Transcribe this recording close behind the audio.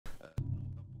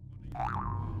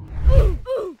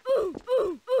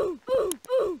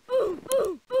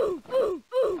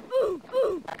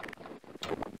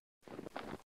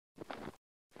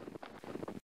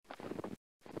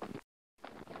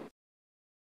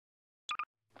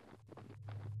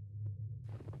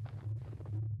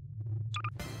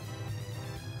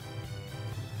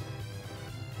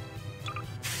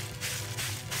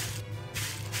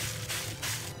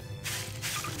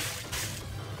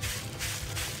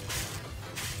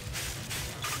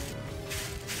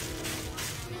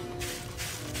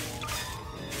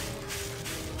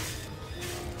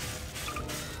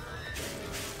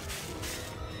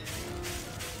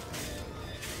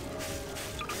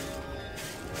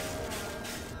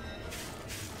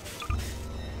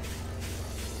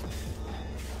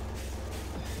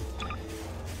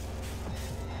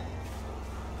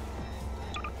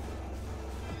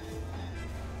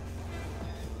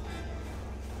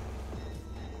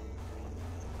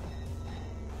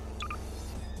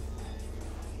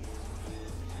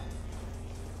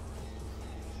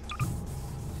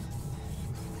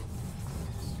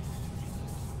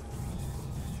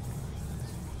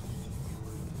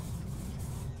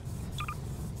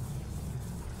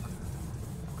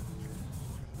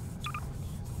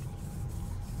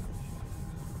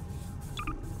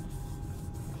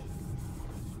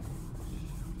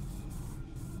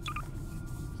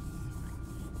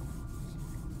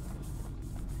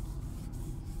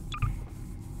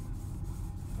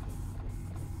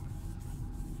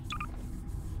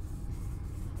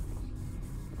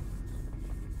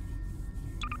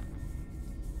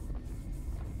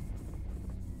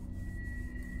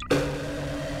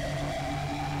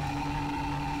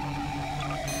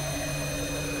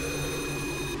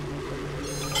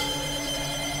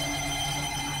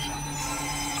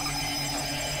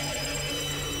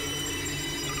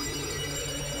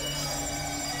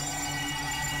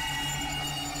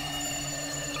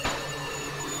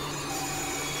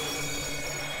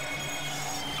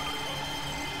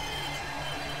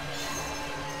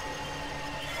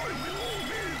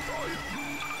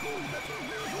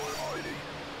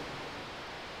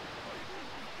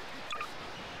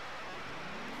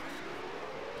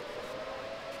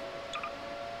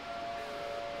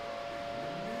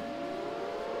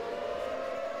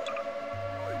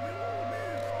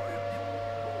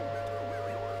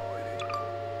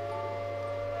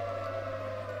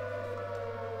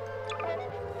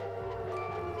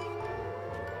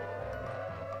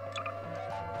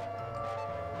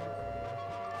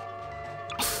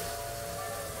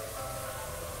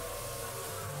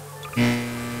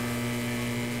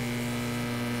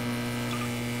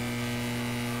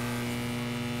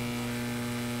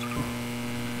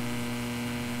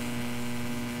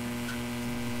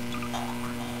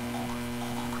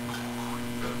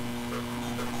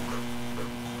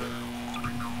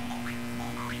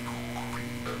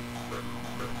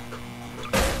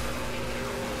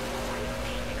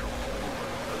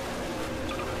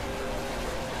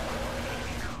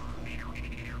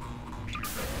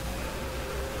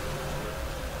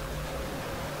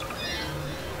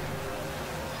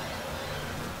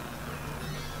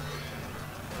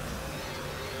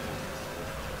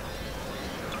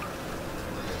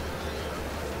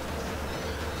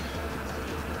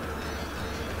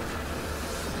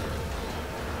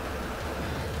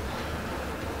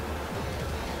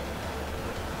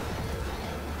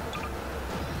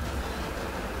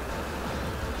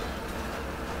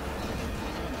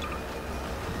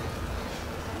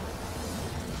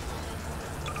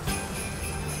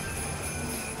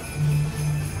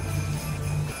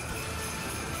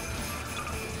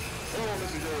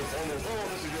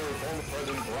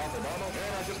President Barack Obama,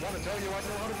 and I just want to tell you I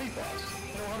know how to beatbox.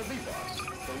 I know how to beatbox.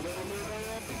 A little bit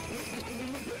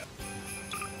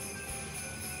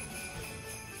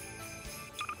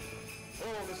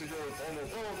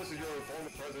this is your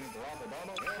former President Barack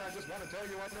Obama, and I just want to tell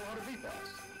you I know how to beatbox.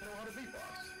 I know how to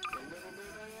beatbox. A little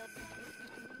bit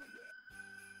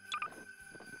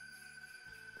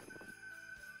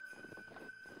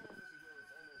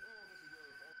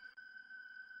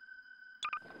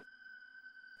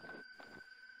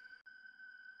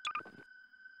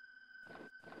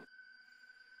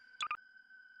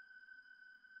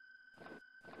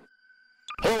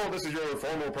this is your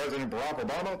former President Barack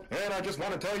Obama, and I just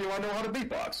want to tell you I know how to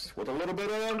beatbox with a little bit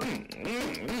of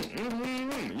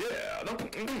yeah.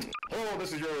 Oh,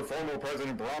 this is your former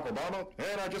President Barack Obama,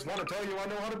 and I just want to tell you I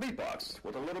know how to beatbox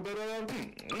with a little bit of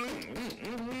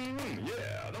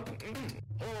yeah.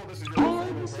 Oh, this is your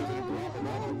former President Barack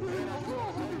Obama, and I just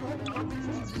want to tell you I know how to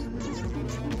beatbox.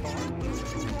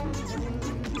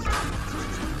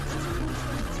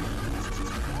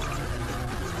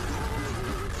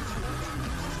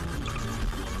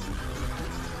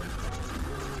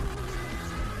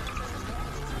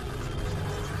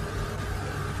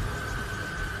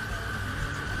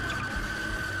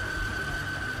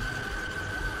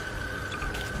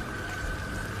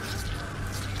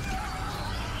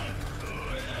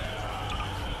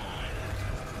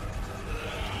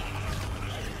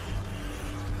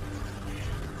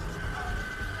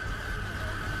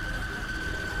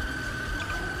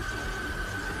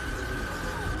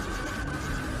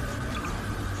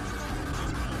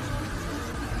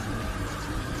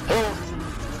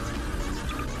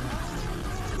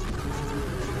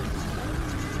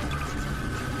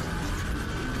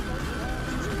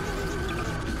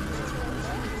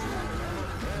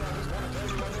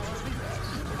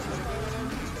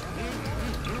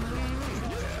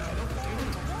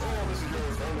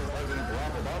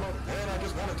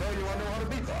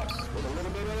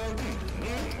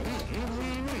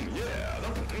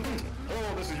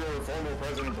 former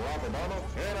President Barack Obama,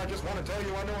 and I just want to tell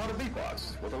you I know how to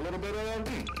beatbox with a little bit of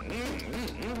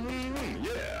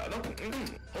yeah.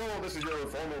 Oh, this is your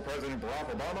former President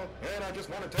Barack Obama, and I just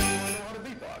want to tell you I know how to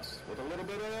beatbox with a little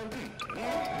bit of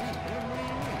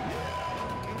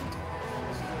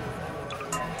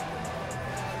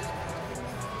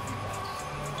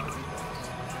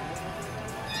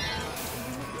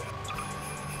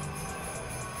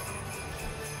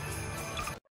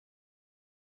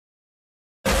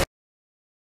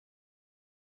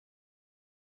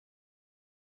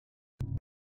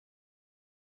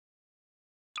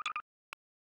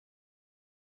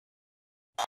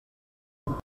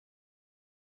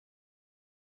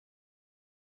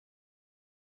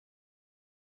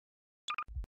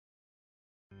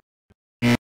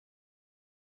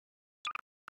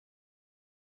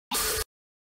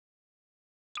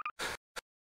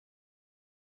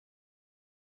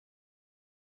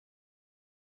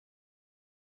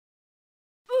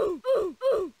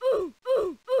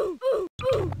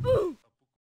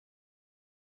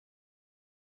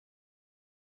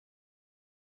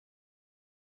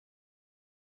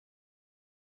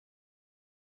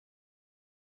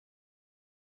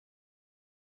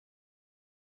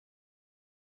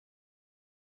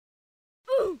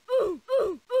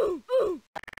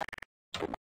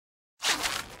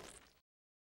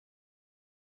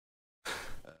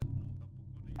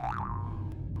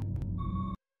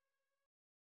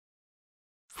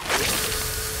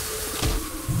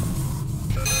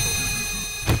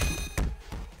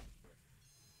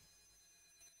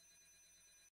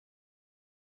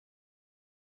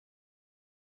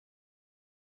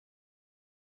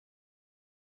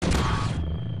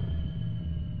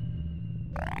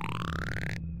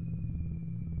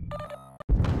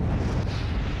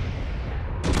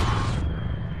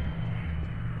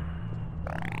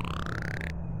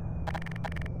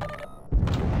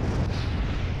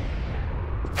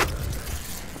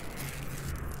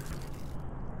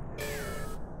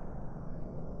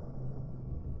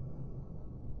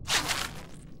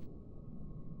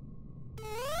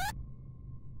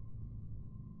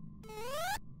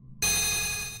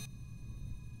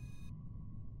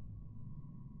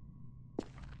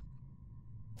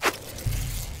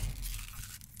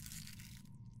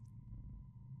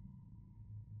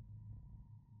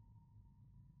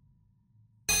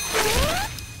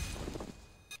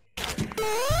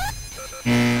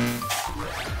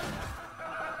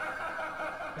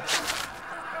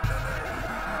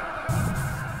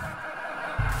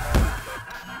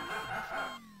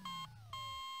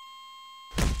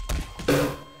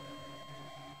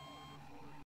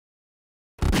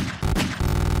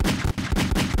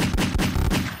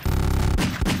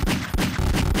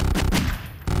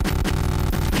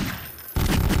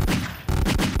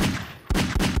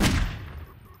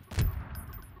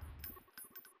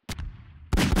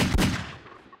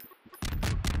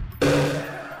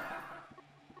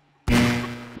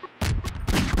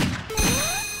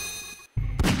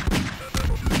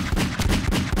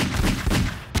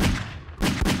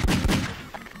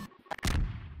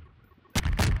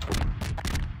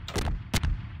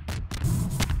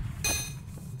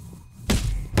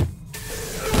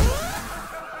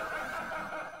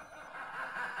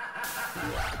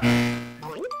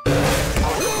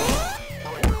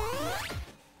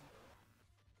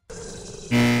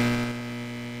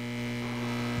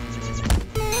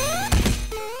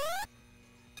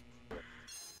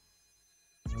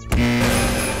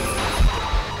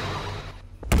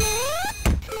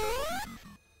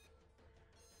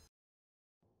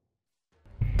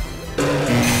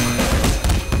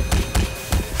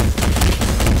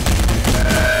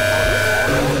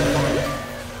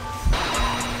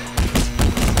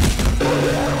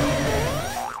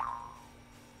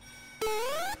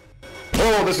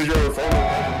this is your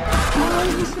phone.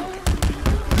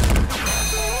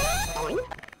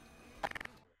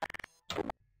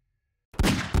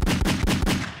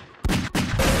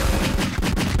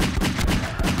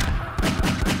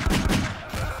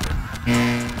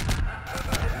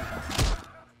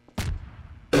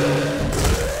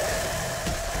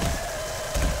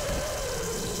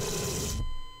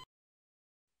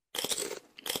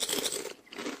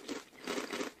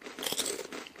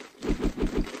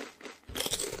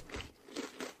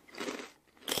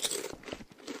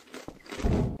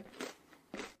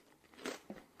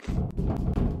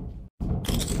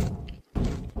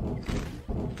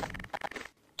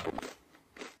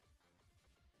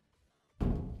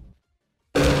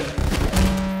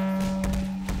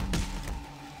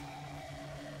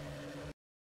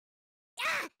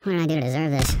 What did I do to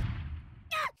deserve this?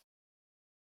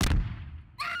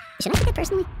 Should I take it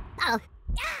personally? Uh-oh.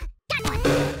 Got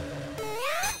one!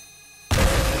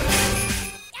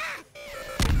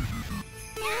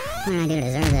 What did I do to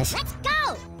deserve this? Let's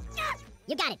go!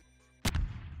 You got it.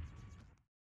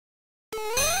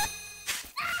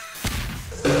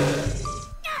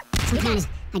 Sometimes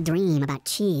I dream about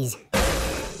cheese.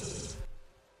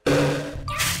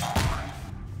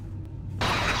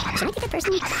 Should I take it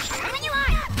personally? When you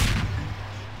are!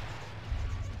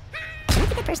 Should I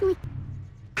take it personally?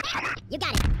 You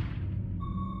got it.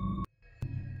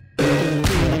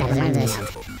 I deserve this.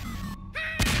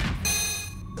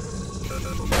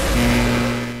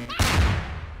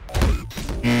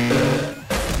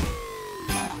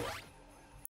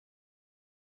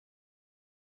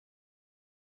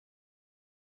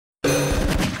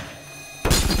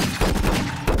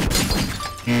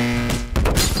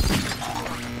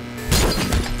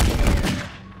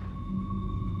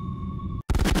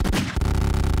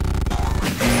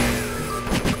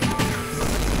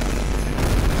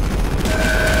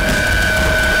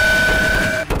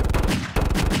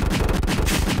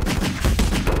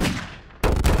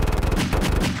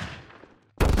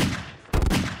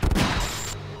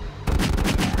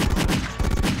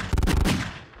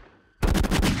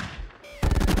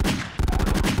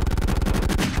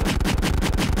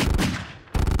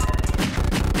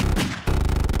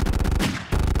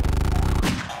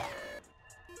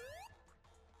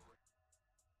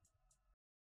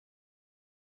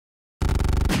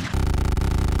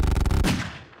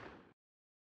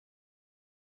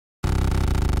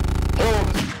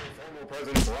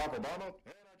 President Barack Obama,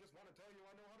 and I just want to tell you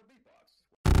I know how to beatbox.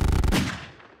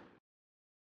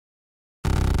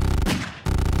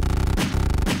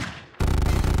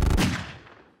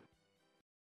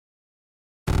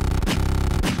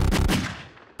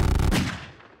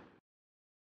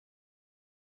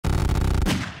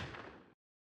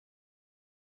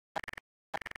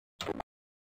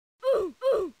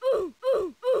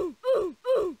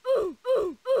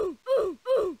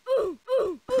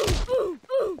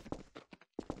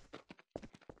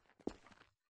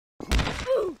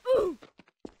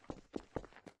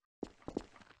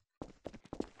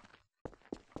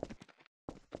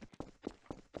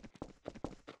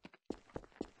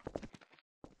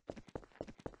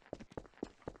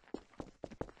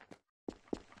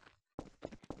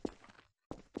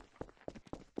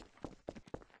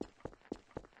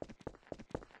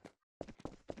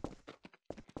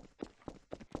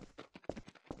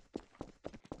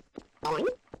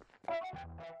 Boing.